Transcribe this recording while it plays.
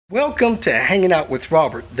Welcome to Hanging Out with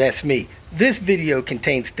Robert, that's me. This video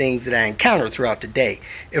contains things that I encounter throughout the day.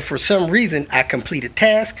 If for some reason I complete a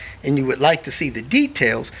task and you would like to see the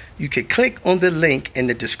details, you can click on the link in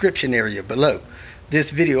the description area below.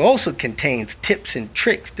 This video also contains tips and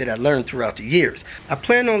tricks that I learned throughout the years. I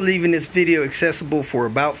plan on leaving this video accessible for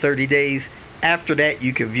about 30 days. After that,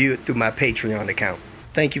 you can view it through my Patreon account.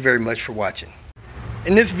 Thank you very much for watching.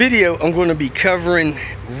 In this video, I'm going to be covering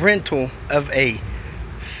rental of a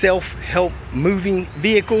self-help moving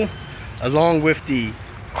vehicle along with the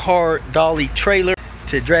car dolly trailer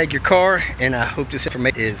to drag your car, and I hope this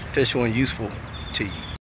information is beneficial and useful to you.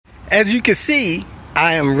 As you can see,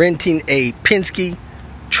 I am renting a Penske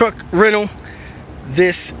truck rental.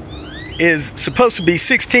 This is supposed to be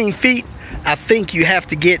 16 feet. I think you have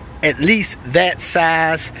to get at least that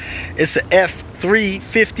size. It's a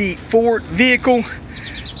F350 Ford vehicle.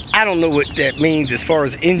 I don't know what that means as far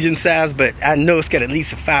as engine size, but I know it's got at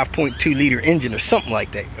least a 5.2 liter engine or something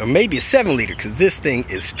like that, or maybe a 7 liter, because this thing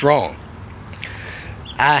is strong.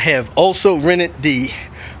 I have also rented the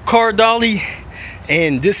car dolly,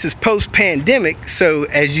 and this is post-pandemic, so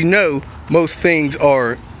as you know, most things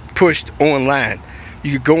are pushed online.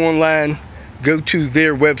 You could go online, go to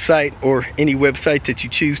their website or any website that you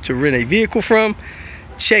choose to rent a vehicle from,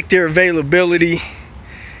 check their availability,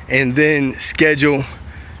 and then schedule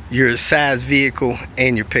your size vehicle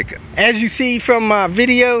and your pickup. As you see from my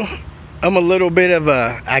video, I'm a little bit of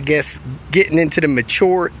a, I guess, getting into the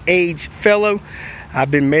mature age fellow.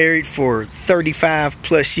 I've been married for 35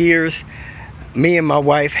 plus years. Me and my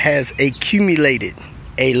wife has accumulated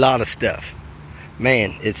a lot of stuff.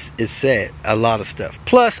 Man, it's sad, a lot of stuff.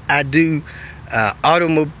 Plus, I do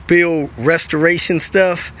automobile restoration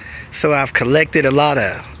stuff, so I've collected a lot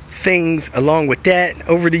of things along with that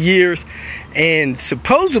over the years. And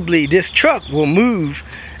supposedly this truck will move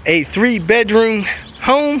a 3-bedroom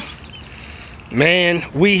home. Man,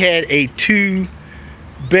 we had a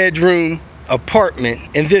 2-bedroom apartment,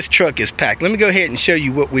 and this truck is packed. Let me go ahead and show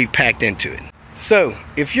you what we packed into it. So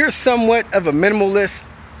if you're somewhat of a minimalist,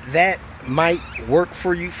 that might work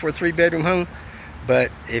for you for a 3-bedroom home.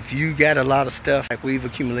 But if you got a lot of stuff, like we've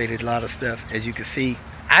accumulated a lot of stuff, as you can see,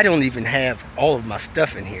 I don't even have all of my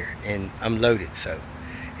stuff in here, and I'm loaded. So,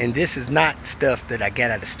 and this is not stuff that I got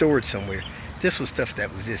out of storage somewhere. This was stuff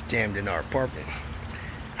that was just jammed in our apartment.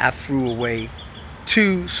 I threw away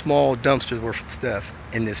 2 small dumpsters worth of stuff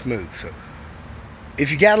in this move. So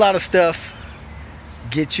if you got a lot of stuff,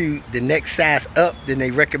 get you the next size up than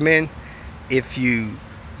they recommend. If you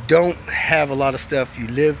don't have a lot of stuff, you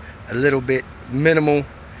live a little bit minimal,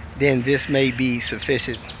 then this may be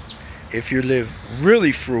sufficient. If you live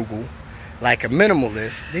really frugal, like a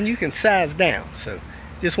minimalist, then you can size down. So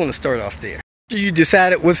just want to start off there. After you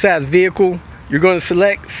decided what size vehicle you're going to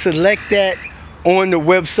select that on the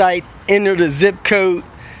website, enter the zip code.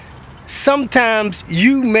 Sometimes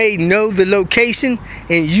you may know the location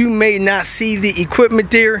and you may not see the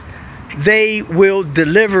equipment there. They will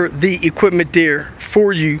deliver the equipment there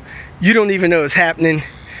for you. You don't even know it's happening.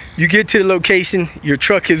 You get to the location, your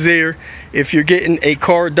truck is there. If you're getting a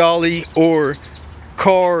car dolly or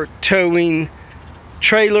car towing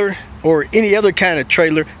trailer or any other kind of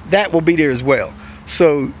trailer, that will be there as well.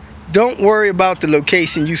 So don't worry about the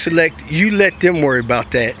location you select. You let them worry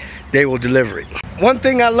about that. They will deliver it. One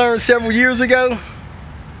thing I learned several years ago,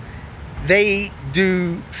 they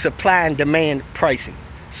do supply and demand pricing.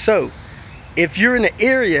 So if you're in an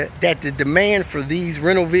area that the demand for these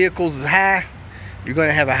rental vehicles is high, you're going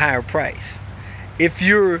to have a higher price. If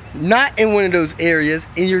you're not in one of those areas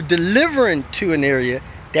and you're delivering to an area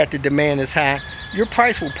that the demand is high, your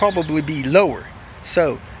price will probably be lower.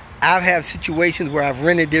 So I've had situations where I've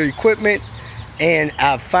rented their equipment and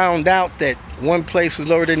I've found out that one place was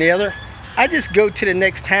lower than the other. I just go to the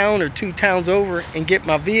next town or 2 towns over and get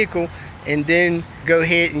my vehicle and then go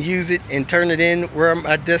ahead and use it and turn it in where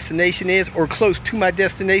my destination is or close to my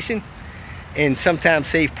destination, and sometimes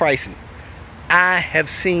save pricing. I have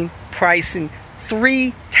seen pricing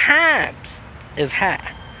 3 times as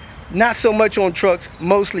high. Not so much on trucks,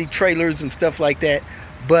 mostly trailers and stuff like that,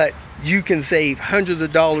 but you can save hundreds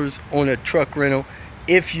of dollars on a truck rental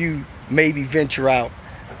if you maybe venture out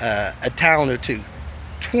a town or 2,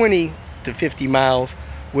 20 to 50 miles,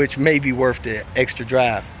 which may be worth the extra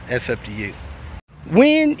drive. That's up to you.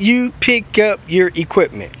 When you pick up your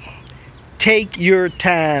equipment, take your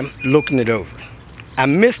time looking it over. I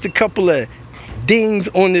missed a couple of dings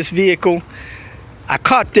on this vehicle. I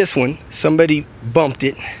caught this one, somebody bumped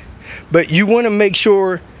it, but you want to make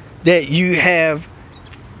sure that you have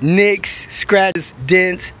nicks, scratches,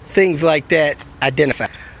 dents, things like that identified.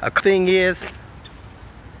 A thing is,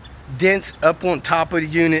 dents up on top of the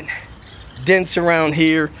unit, dents around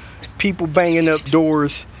here, people banging up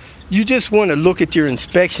doors. You just want to look at your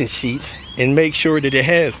inspection sheet and make sure that it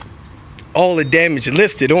has all the damage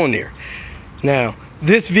listed on there. Now,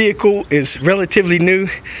 this vehicle is relatively new.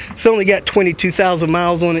 It's only got 22,000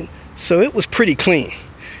 miles on it, so it was pretty clean.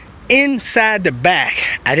 Inside the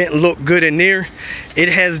back, I didn't look good in there. It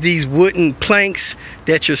has these wooden planks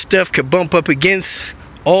that your stuff could bump up against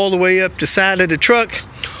all the way up the side of the truck.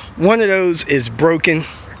 One of those is broken.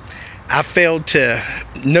 I failed to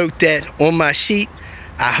note that on my sheet.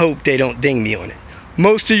 I hope they don't ding me on it.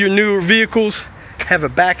 Most of your newer vehicles have a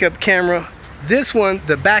backup camera. This one,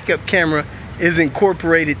 the backup camera is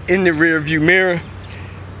incorporated in the rear view mirror.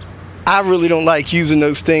 I really don't like using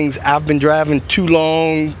those things. I've been driving too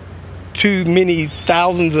long, too many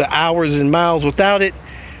thousands of hours and miles without it.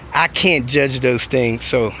 I can't judge those things,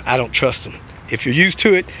 so I don't trust them. If you're used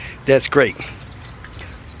to it, that's great.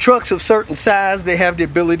 Trucks of certain size, they have the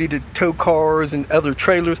ability to tow cars and other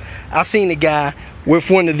trailers. I seen a guy with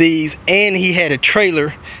one of these, and he had a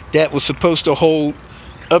trailer that was supposed to hold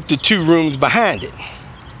up to 2 rooms behind it.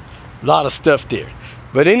 A lot of stuff there.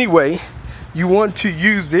 But anyway, you want to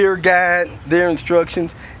use their guide, their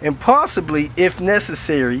instructions, and possibly, if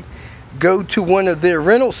necessary, go to one of their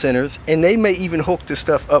rental centers, and they may even hook the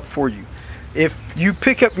stuff up for you. If you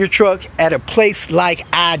pick up your truck at a place like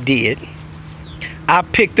I did, I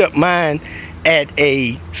picked up mine at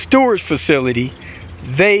a storage facility,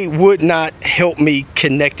 they would not help me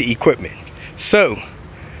connect the equipment. So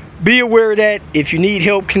be aware of that. If you need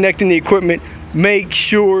help connecting the equipment, make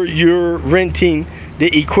sure you're renting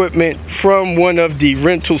the equipment from one of the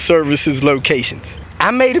rental services locations.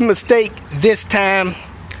 I made a mistake this time.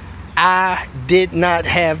 I did not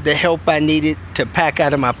have the help I needed to pack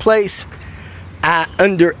out of my place. I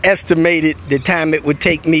underestimated the time it would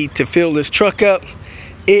take me to fill this truck up.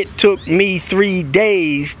 It took me 3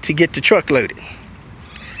 days to get the truck loaded.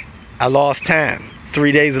 I lost time.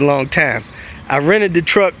 3 days is a long time. I rented the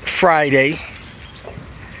truck Friday,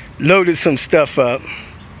 loaded some stuff up.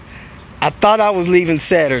 I thought I was leaving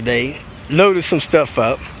Saturday, loaded some stuff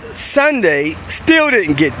up. Sunday, still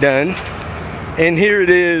didn't get done. And here it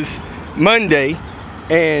is, Monday,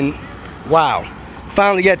 and wow,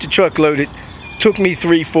 finally got the truck loaded. Took me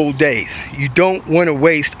 3 full days. You don't want to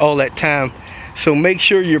waste all that time, so make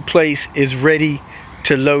sure your place is ready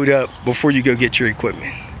to load up before you go get your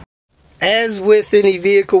equipment. As with any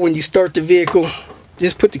vehicle, when you start the vehicle,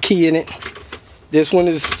 just put the key in it. This one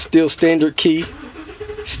is still standard key.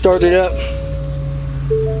 Start it up.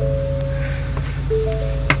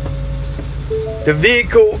 The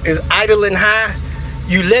vehicle is idling high.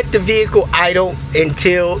 You let the vehicle idle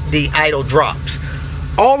until the idle drops.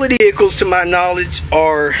 All of the vehicles, to my knowledge,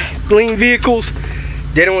 are clean vehicles.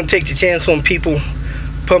 They don't want to take the chance on people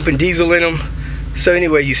pumping diesel in them. So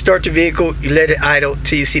anyway, you start the vehicle, you let it idle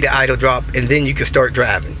till you see the idle drop, and then you can start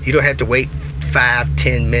driving. You don't have to wait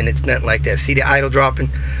 5-10 minutes, nothing like that. See the idle dropping?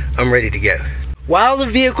 I'm ready to go. While the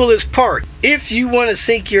vehicle is parked, if you want to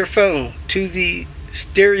sync your phone to the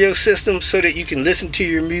stereo system so that you can listen to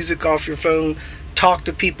your music off your phone, talk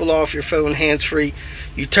to people off your phone hands-free,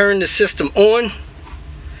 you turn the system on,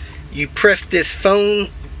 you press this phone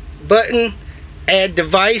button, add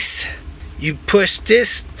device, you push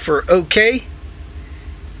this for OK,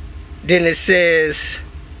 then it says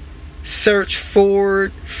search for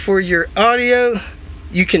your audio.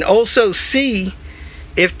 You can also see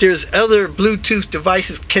if there's other Bluetooth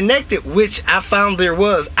devices connected, which I found there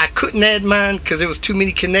was. I couldn't add mine because there was too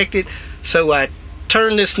many connected, so I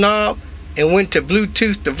turned this knob and went to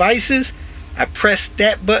Bluetooth devices. I pressed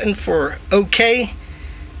that button for OK.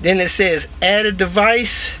 Then it says add a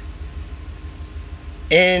device,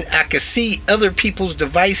 and I could see other people's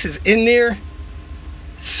devices in there.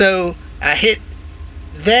 So I hit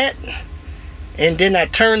that, and then I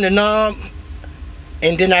turn the knob,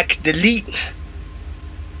 and then I could delete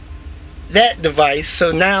that device.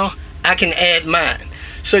 So now I can add mine.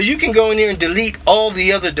 So you can go in there and delete all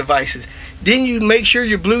the other devices. Then you make sure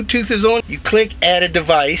your Bluetooth is on. You click add a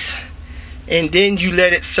device, and then you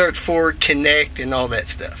let it search for, connect, and all that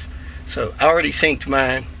stuff. So I already synced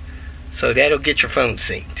mine, so that'll get your phone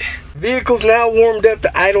synced. Vehicle's now warmed up.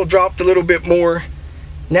 The idle dropped a little bit more.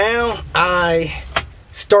 Now I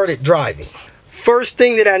started driving. First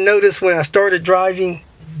thing that I noticed when I started driving,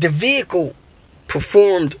 the vehicle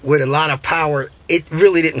performed with a lot of power. It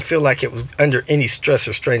really didn't feel like it was under any stress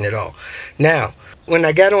or strain at all. Now, when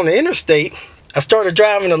I got on the interstate, I started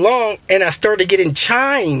driving along, and I started getting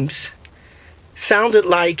chimes. Sounded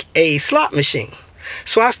like a slot machine.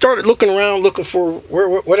 So I started looking around, looking for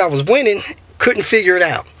what I was winning. Couldn't figure it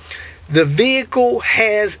out. The vehicle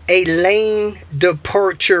has a lane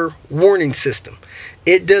departure warning system.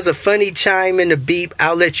 It does a funny chime and a beep.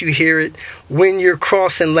 I'll let you hear it when you're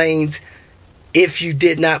crossing lanes if you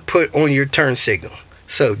did not put on your turn signal.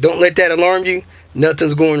 So don't let that alarm you.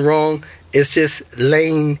 Nothing's going wrong. It's just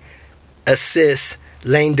lane assist,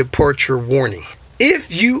 lane departure warning.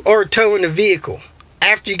 If you are towing a vehicle,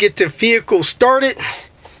 after you get the vehicle started,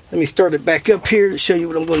 let me start it back up here to show you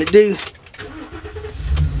what I'm going to do.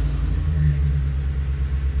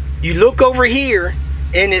 You look over here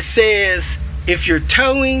and it says if you're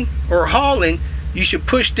towing or hauling, you should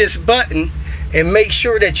push this button and make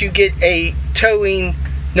sure that you get a towing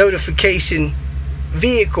notification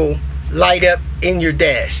vehicle light up in your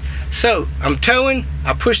dash. So I'm towing,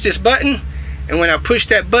 I push this button, and when I push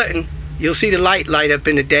that button, you'll see the light light up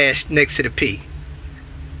in the dash next to the P.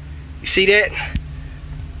 You see that?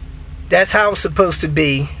 That's how it's supposed to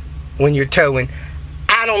be when you're towing.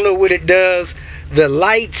 I don't know what it does. The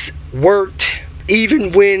lights worked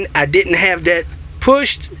even when I didn't have that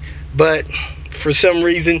pushed, but for some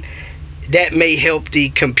reason that may help the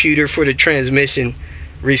computer for the transmission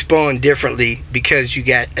respond differently because you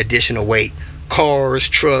got additional weight. Cars,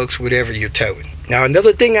 trucks, whatever you're towing. Now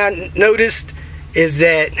another thing I noticed is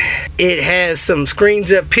that it has some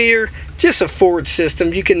screens up here, just a forward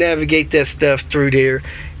system. You can navigate that stuff through there,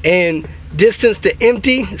 and distance to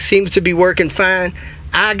empty seems to be working fine.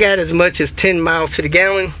 I got as much as 10 miles to the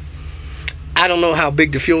gallon. I don't know how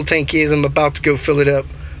big the fuel tank is. I'm about to go fill it up,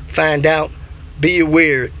 find out. Be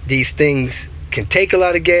aware, these things can take a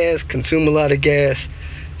lot of gas, consume a lot of gas.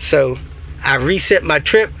 So I reset my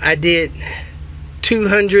trip. I did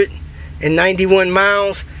 291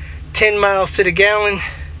 miles, 10 miles to the gallon.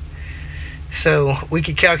 So we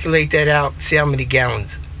can calculate that out, see how many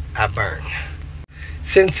gallons I burn.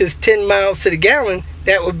 Since it's 10 miles to the gallon,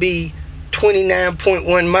 that would be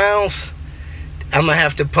 29.1 miles. I'm gonna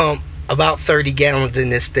have to pump about 30 gallons in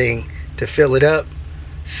this thing to fill it up.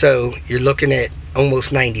 So you're looking at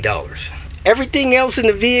almost $90. Everything else in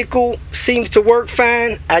the vehicle seems to work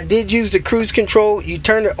fine. I did use the cruise control. You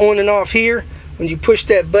turn it on and off here. When you push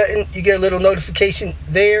that button, you get a little notification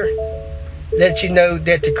there. Let you know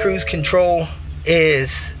that the cruise control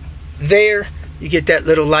is there. You get that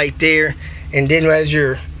little light there. And then as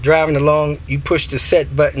you're driving along, you push the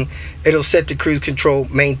set button. It'll set the cruise control,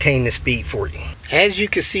 maintain the speed for you. As you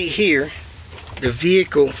can see here, the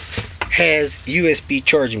vehicle has USB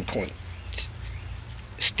charging point.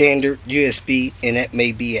 Standard USB, and that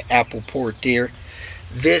may be an Apple port there.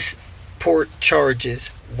 This port charges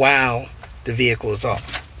while the vehicle is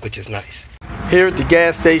off, which is nice. Here at the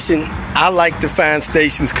gas station, I like to find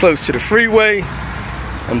stations close to the freeway.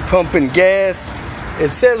 I'm pumping gas.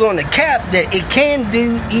 It says on the cap that it can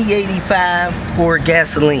do E85 or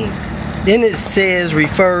gasoline. Then it says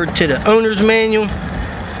referred to the owner's manual.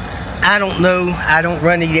 I don't know. I don't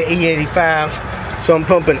run the E85, so I'm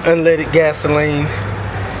pumping unleaded gasoline.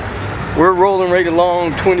 We're rolling right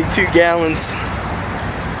along, 22 gallons.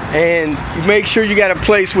 And you make sure you got a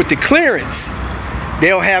place with the clearance.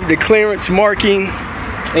 They'll have the clearance marking,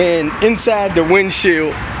 and inside the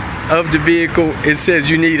windshield of the vehicle it says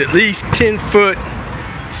you need at least 10 foot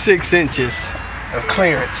 6 inches of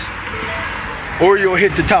clearance, or you'll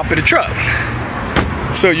hit the top of the truck.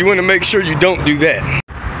 So you want to make sure you don't do that.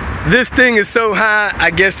 This thing is so high, I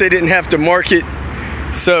guess they didn't have to mark it.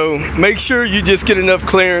 So make sure you just get enough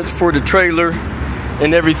clearance for the trailer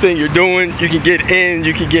and everything you're doing. You can get in,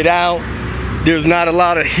 you can get out. There's not a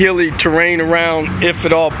lot of hilly terrain around, if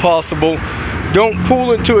at all possible. Don't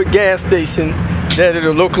pull into a gas station that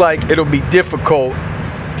it'll look like it'll be difficult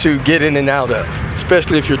to get in and out of,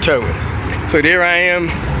 especially if you're towing. So there I am,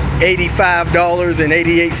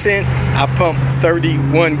 $85.88. I pumped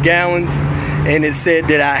 31 gallons, and it said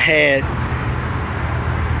that I had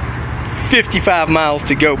 55 miles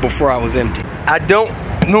to go before I was empty. I don't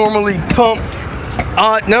normally pump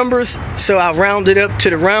odd numbers, so I round it up to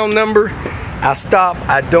the round number. I stop.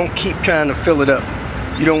 I don't keep trying to fill it up.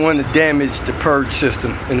 You don't want to damage the purge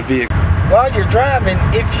system in the vehicle. While you're driving,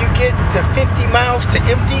 if you get to 50 miles to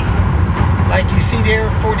empty, like you see there,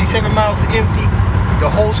 47 miles to empty, the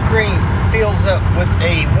whole screen fills up with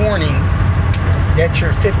a warning that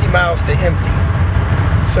you're 50 miles to empty.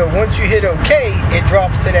 So once you hit OK, it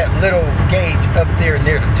drops to that little gauge up there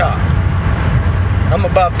near the top. I'm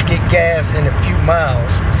about to get gas in a few miles,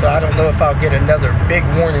 so I don't know if I'll get another big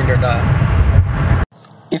warning or not.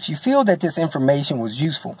 If you feel that this information was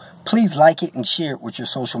useful, please like it and share it with your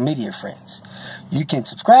social media friends. You can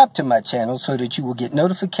subscribe to my channel so that you will get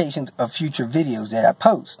notifications of future videos that I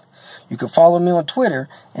post. You can follow me on Twitter,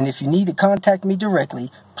 and if you need to contact me directly,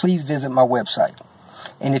 please visit my website.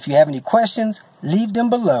 And if you have any questions, leave them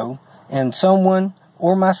below and someone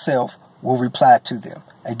or myself will reply to them.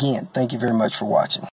 Again, thank you very much for watching.